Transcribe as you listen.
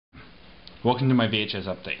Welcome to my VHS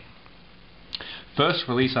update. First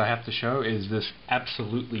release I have to show is this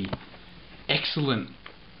absolutely excellent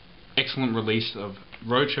release of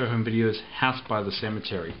Roadshow Home Video's House by the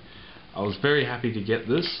Cemetery. I was very happy to get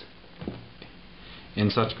this in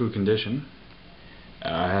such good condition.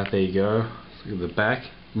 There you go. Look at the back.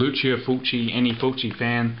 Lucio Fulci, any Fulci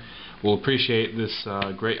fan will appreciate this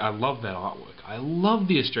great. I love that artwork. I love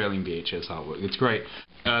the Australian VHS artwork. It's great.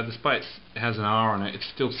 Despite it has an R on it, it's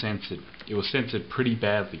still censored. It was censored pretty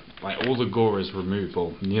badly. Like, all the gore is removed,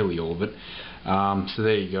 or nearly all of it. So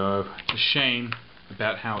there you go. It's a shame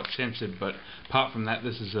about how it's censored, but apart from that,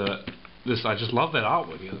 I just love that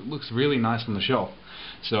artwork. It looks really nice on the shelf.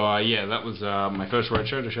 So yeah, that was my first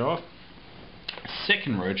roadshow to show off.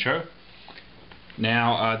 Second roadshow.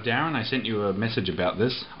 Now, Darren, I sent you a message about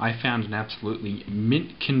this. I found an absolutely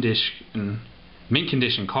mint condition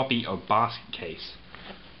copy of Basket Case.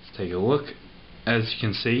 Let's take a look. As you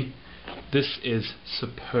can see, this is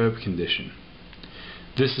superb condition.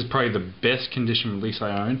 This is probably the best condition release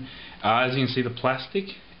I own. As you can see, the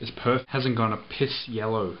plastic is perfect. Hasn't gone a piss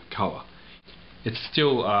yellow color. It's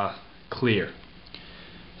still clear.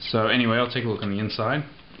 So anyway, I'll take a look on the inside.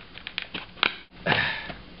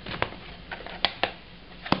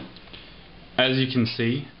 As you can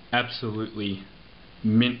see, absolutely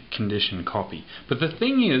mint condition copy. But the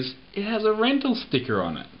thing is, it has a rental sticker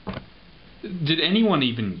on it. Did anyone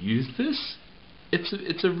even use this?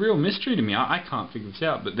 It's a real mystery to me. I can't figure this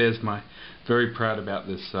out. But there's my very proud about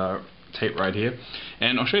this tape right here.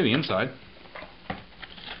 And I'll show you the inside.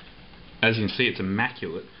 As you can see, it's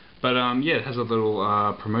immaculate. But yeah, it has a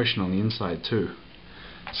little promotion on the inside too.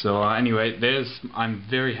 So anyway, I'm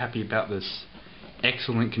very happy about this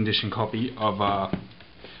excellent condition copy of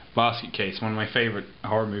Basket Case, one of my favorite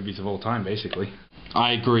horror movies of all time, basically.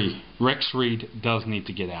 I agree. Rex Reed does need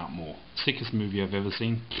to get out more. Sickest movie I've ever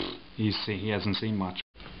seen. He hasn't seen much.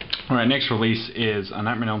 Alright, next release is A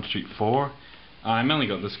Nightmare on Elm Street 4. I mainly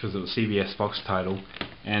got this because it was a CBS Fox title,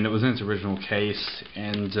 and it was in its original case,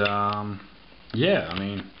 and yeah, I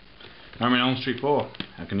mean, Nightmare on Elm Street 4,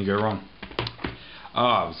 how can you go wrong?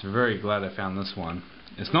 I was very glad I found this one.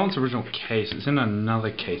 It's not its original case, it's in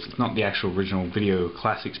another case. It's not the actual original video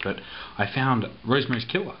classics, but I found Rosemary's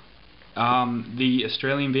Killer, the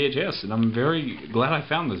Australian VHS, and I'm very glad I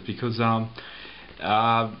found this because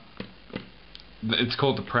it's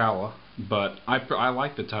called The Prowler, but I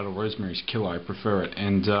like the title Rosemary's Killer. I prefer it,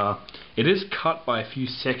 and it is cut by a few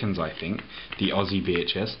seconds, I think, the Aussie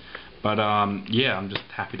VHS, but yeah, I'm just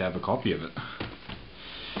happy to have a copy of it.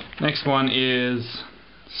 Next one is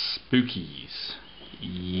Spookies.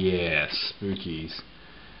 Yes, Spookies.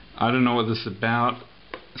 I don't know what this is about.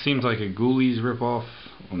 Seems like a Ghoulies ripoff.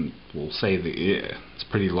 We'll say that, yeah, it's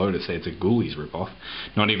pretty low to say it's a Ghoulies ripoff.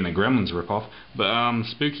 Not even a Gremlins ripoff. But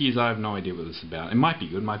Spookies, I have no idea what this is about. It might be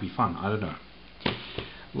good, might be fun. I don't know.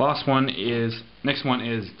 Next one is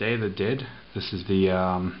Day of the Dead. This is the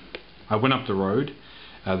I went up the road,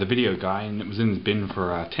 the video guy, and it was in the bin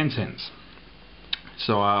for 10 cents.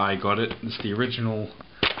 So I got it. It's the original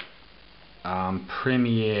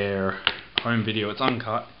premiere home video. It's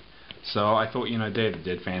uncut, so I thought, you know, Day of the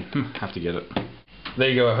Dead fan, have to get it. There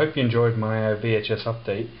you go. I hope you enjoyed my VHS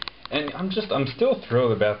update, and I'm still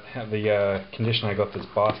thrilled about how the condition I got this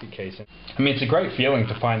basket case in. I mean, it's a great feeling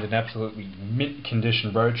to find an absolutely mint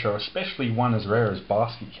condition roadshow, especially one as rare as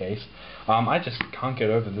Basket Case. I just can't get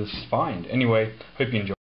over this find. Anyway, hope you enjoyed.